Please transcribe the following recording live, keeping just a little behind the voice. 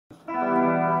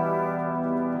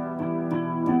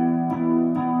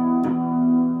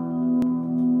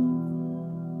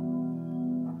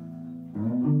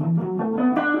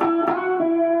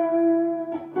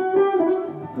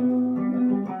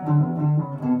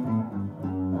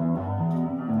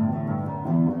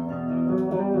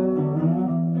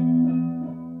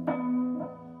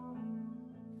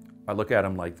I look at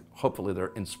them like, hopefully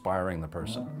they're inspiring the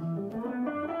person.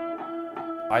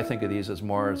 I think of these as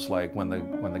more, it's like when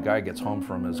the guy gets home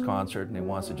from his concert and he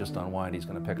wants to just unwind, he's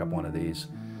going to pick up one of these.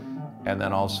 And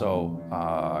then also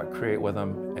create with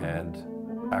them and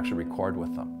actually record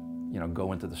with them, you know,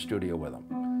 go into the studio with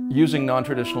them. Using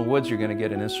non-traditional woods, you're going to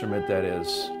get an instrument that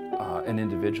is an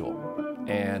individual.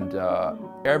 And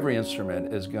every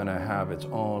instrument is going to have its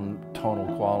own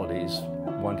tonal qualities.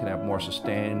 One can have more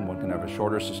sustain, one can have a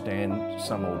shorter sustain,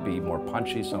 some will be more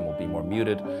punchy, some will be more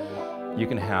muted. You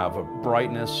can have a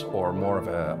brightness or more of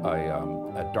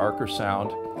a darker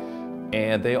sound.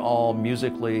 And they all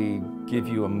musically give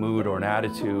you a mood or an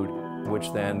attitude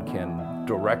which then can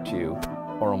direct you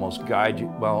or almost guide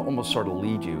you, well, almost sort of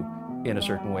lead you in a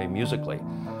certain way musically.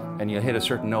 And you hit a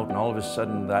certain note and all of a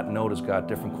sudden that note has got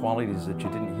different qualities that you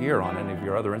didn't hear on any of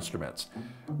your other instruments,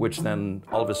 which then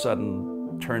all of a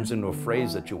sudden turns into a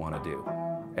phrase that you want to do.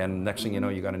 And next thing you know,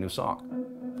 you got a new song,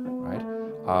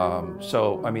 right?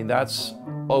 So, I mean, that's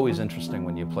always interesting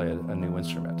when you play a new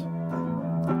instrument.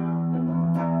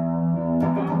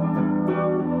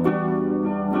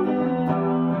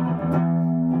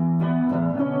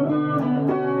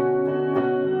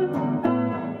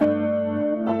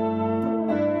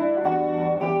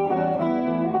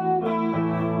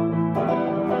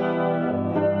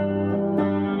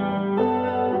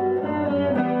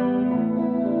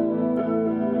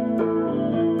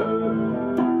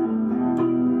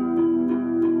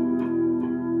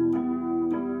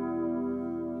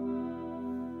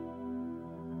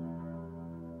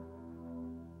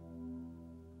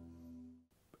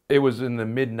 It was in the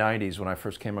mid-90s when I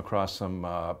first came across some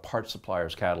part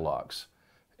suppliers catalogs,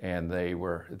 and they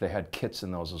had kits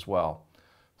in those as well.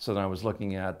 So then I was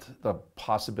looking at the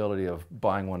possibility of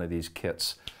buying one of these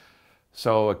kits.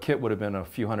 So a kit would have been a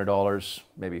few $100s,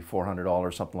 maybe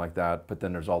 $400, something like that, but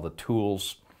then there's all the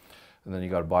tools, and then you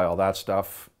got to buy all that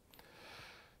stuff.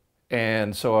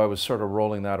 And so I was sort of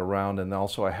rolling that around, and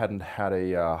also I hadn't had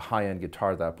a high-end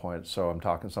guitar at that point, so I'm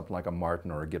talking something like a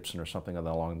Martin or a Gibson or something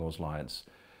along those lines.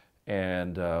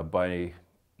 And by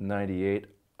 '98,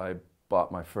 I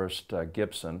bought my first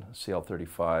Gibson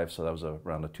CL35, so that was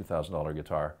around a $2,000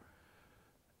 guitar.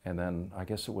 And then I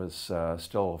guess it was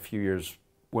still a few years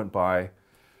went by,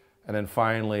 and then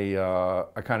finally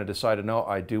I kind of decided, no,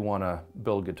 I do want to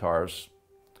build guitars.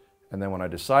 And then when I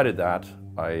decided that,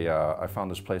 I found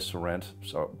this place to rent,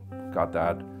 so got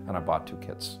that, and I bought 2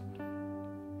 kits.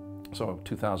 So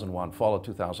 2001, fall of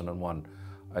 2001.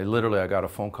 I got a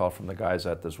phone call from the guys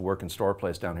at this work and store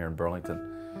place down here in Burlington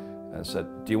and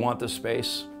said, do you want this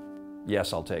space?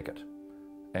 Yes, I'll take it.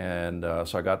 And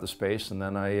so I got the space, and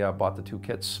then I bought the 2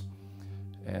 kits.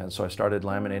 And so I started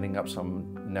laminating up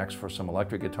some necks for some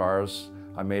electric guitars.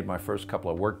 I made my first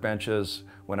couple of workbenches,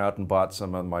 went out and bought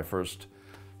some of my first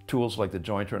tools like the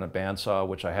jointer and a bandsaw,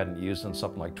 which I hadn't used in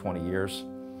something like 20 years.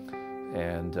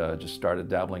 And just started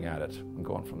dabbling at it and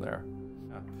going from there.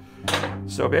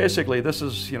 So basically, this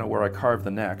is, you know, where I carve the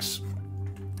necks.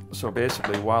 So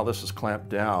basically, while this is clamped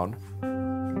down,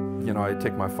 you know, I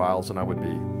take my files and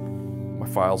my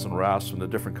files and rasps and the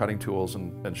different cutting tools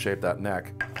and shape that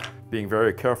neck, being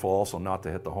very careful also not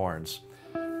to hit the horns.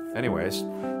 Anyways,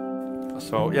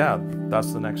 so yeah,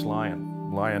 that's the next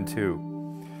Lion 2.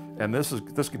 And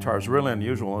this guitar is really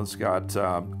unusual. It's got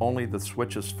only the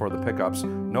switches for the pickups,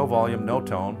 no volume, no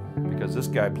tone, because this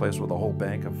guy plays with a whole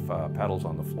bank of pedals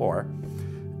on the floor.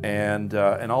 And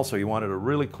also he wanted a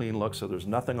really clean look, so there's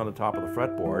nothing on the top of the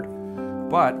fretboard.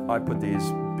 But I put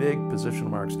these big position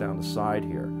marks down the side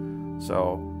here.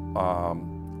 So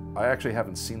I actually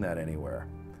haven't seen that anywhere.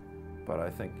 But I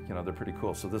think, you know, they're pretty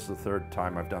cool. So this is the 3rd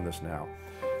time I've done this now.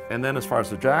 And then as far as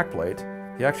the jack plate,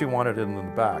 he actually wanted it in the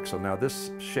back, so now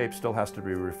this shape still has to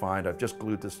be refined. I've just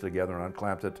glued this together and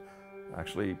unclamped it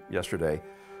actually yesterday.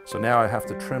 So now I have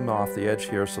to trim off the edge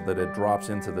here so that it drops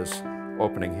into this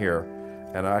opening here.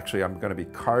 And actually I'm going to be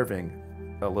carving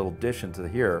a little dish into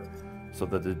here so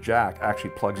that the jack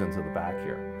actually plugs into the back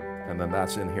here. And then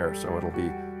that's in here, so it'll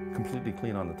be completely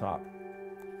clean on the top.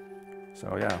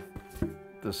 So yeah,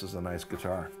 this is a nice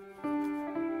guitar.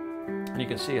 And you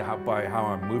can see by how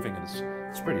I'm moving it,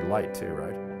 it's pretty light too,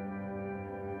 right?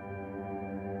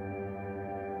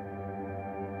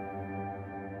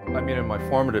 I mean, in my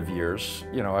formative years,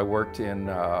 you know, I worked in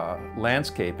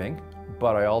landscaping,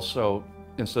 but I also,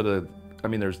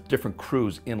 there's different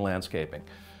crews in landscaping.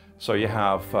 So you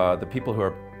have the people who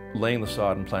are laying the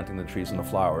sod and planting the trees and the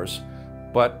flowers,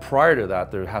 but prior to that,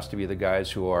 there has to be the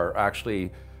guys who are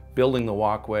actually building the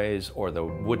walkways or the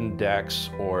wooden decks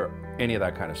or any of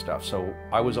that kind of stuff. So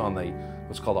I was on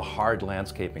what's called a hard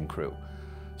landscaping crew.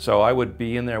 So I would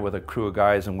be in there with a crew of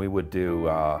guys, and we would do,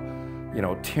 you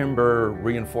know, timber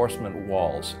reinforcement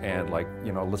walls, and like,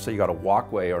 you know, let's say you got a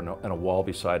walkway and a wall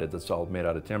beside it that's all made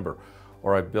out of timber.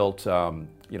 Or I built,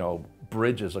 you know,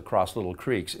 bridges across little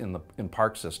creeks in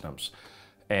park systems.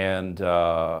 And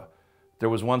there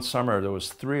was one summer, there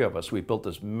was 3 of us. We built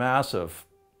this massive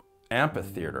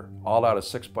amphitheater, all out of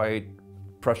 6x8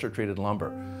 pressure-treated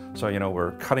lumber. So, you know,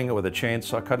 we're cutting it with a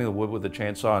chainsaw, cutting the wood with a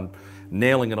chainsaw, and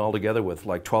nailing it all together with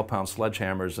like 12-pound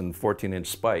sledgehammers and 14-inch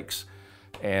spikes.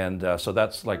 And so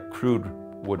that's like crude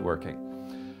woodworking.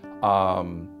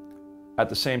 At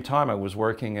the same time, I was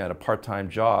working at a part-time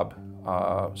job.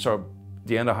 So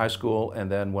the end of high school,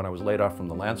 and then when I was laid off from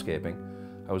the landscaping,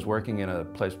 I was working in a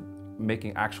place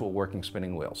making actual working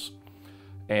spinning wheels.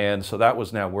 And so that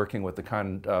was now working with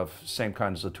the same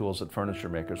kinds of tools that furniture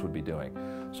makers would be doing.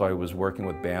 So I was working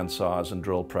with bandsaws and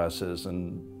drill presses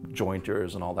and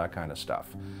jointers and all that kind of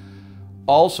stuff.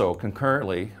 Also,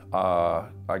 concurrently, I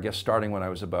guess starting when I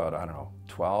was about, I don't know,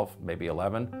 12, maybe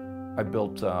 11, I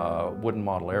built wooden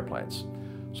model airplanes.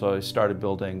 So I started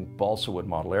building balsa wood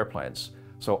model airplanes.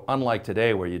 So unlike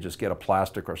today, where you just get a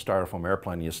plastic or styrofoam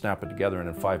airplane and you snap it together and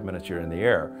in 5 minutes you're in the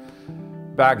air,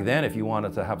 back then, if you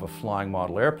wanted to have a flying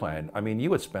model airplane, I mean, you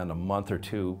would spend a month or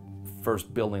 2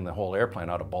 first building the whole airplane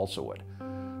out of balsa wood.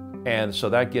 And so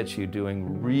that gets you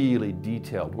doing really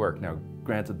detailed work. Now,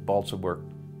 granted, balsa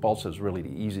is really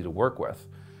easy to work with,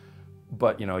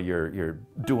 but you know, you're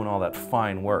doing all that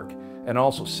fine work and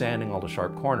also sanding all the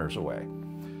sharp corners away.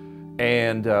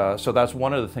 And so that's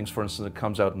one of the things, for instance, that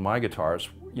comes out in my guitars.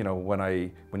 You know,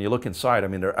 when you look inside, I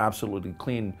mean, they're absolutely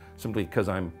clean simply because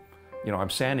I'm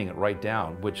sanding it right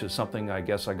down, which is something I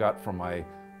guess I got from my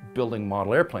building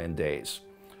model airplane days.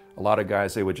 A lot of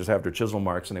guys, they would just have their chisel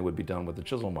marks and they would be done with the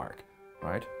chisel mark,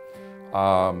 right?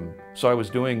 So I was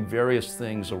doing various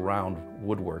things around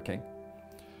woodworking.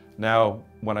 Now,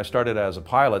 when I started as a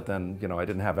pilot, then, you know, I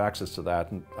didn't have access to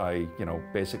that, and I, you know,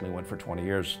 basically went for 20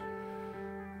 years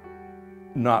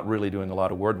not really doing a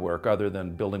lot of woodwork other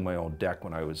than building my own deck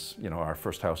when I was, you know, our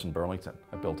first house in Burlington.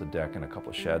 I built a deck and a couple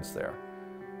of sheds there.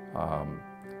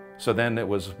 So then it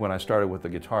was when I started with the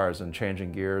guitars and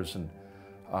changing gears and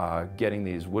getting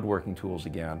these woodworking tools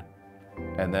again.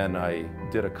 And then I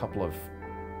did a couple of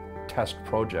test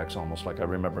projects, almost like I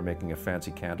remember making a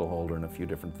fancy candle holder and a few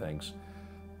different things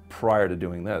prior to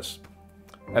doing this.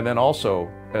 And then also,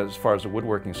 as far as the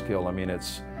woodworking skill, I mean,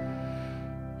 it's,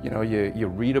 you know, you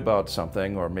read about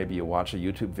something, or maybe you watch a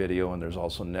YouTube video, and there's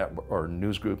also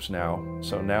news groups now.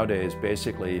 So nowadays,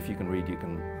 basically, if you can read, you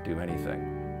can do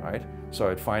anything, right? So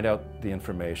I'd find out the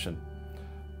information,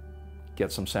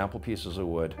 get some sample pieces of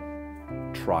wood,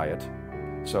 try it.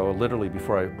 So literally,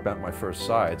 before I bent my first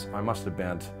sides, I must have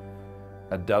bent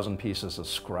a dozen pieces of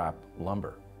scrap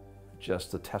lumber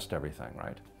just to test everything,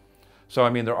 right? So,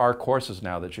 I mean, there are courses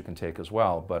now that you can take as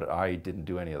well, but I didn't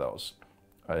do any of those.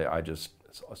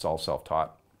 It's all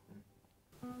self-taught.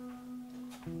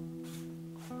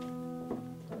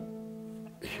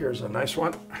 Here's a nice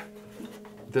one.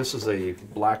 This is a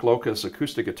Black Locust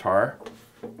acoustic guitar.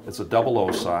 It's a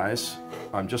 00 size.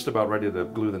 I'm just about ready to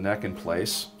glue the neck in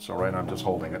place. So right now I'm just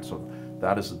holding it. So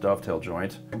that is the dovetail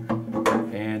joint.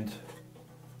 And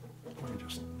let me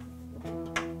just,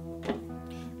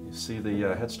 you see the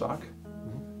headstock?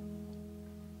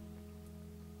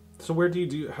 So where do you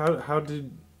do, how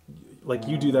did, like,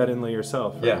 you do that inlay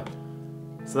yourself, right? Yeah.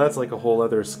 So that's like a whole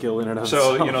other skill in and of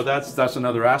itself. So, you know, that's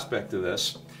another aspect of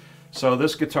this. So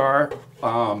this guitar,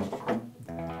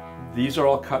 these are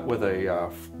all cut with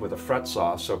a fret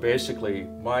saw. So basically,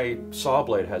 my saw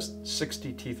blade has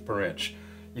 60 teeth per inch.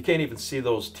 You can't even see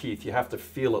those teeth. You have to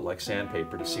feel it like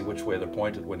sandpaper to see which way they're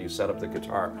pointed when you set up the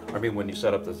guitar. I mean, when you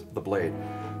set up the blade.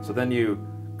 So then you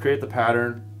create the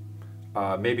pattern,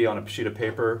 maybe on a sheet of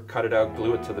paper, cut it out,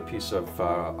 glue it to the piece of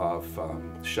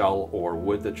shell or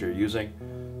wood that you're using,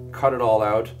 cut it all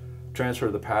out, transfer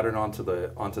the pattern onto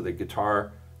the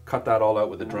guitar, cut that all out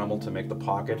with a Dremel to make the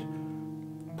pocket,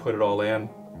 put it all in,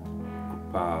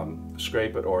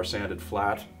 scrape it or sand it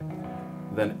flat,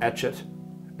 then etch it,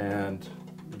 and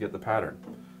you get the pattern.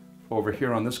 Over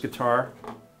here on this guitar,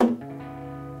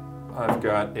 I've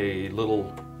got a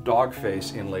little dog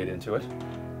face inlaid into it.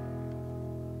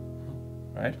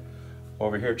 Right?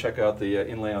 Over here, check out the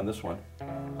inlay on this one,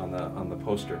 on the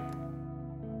poster.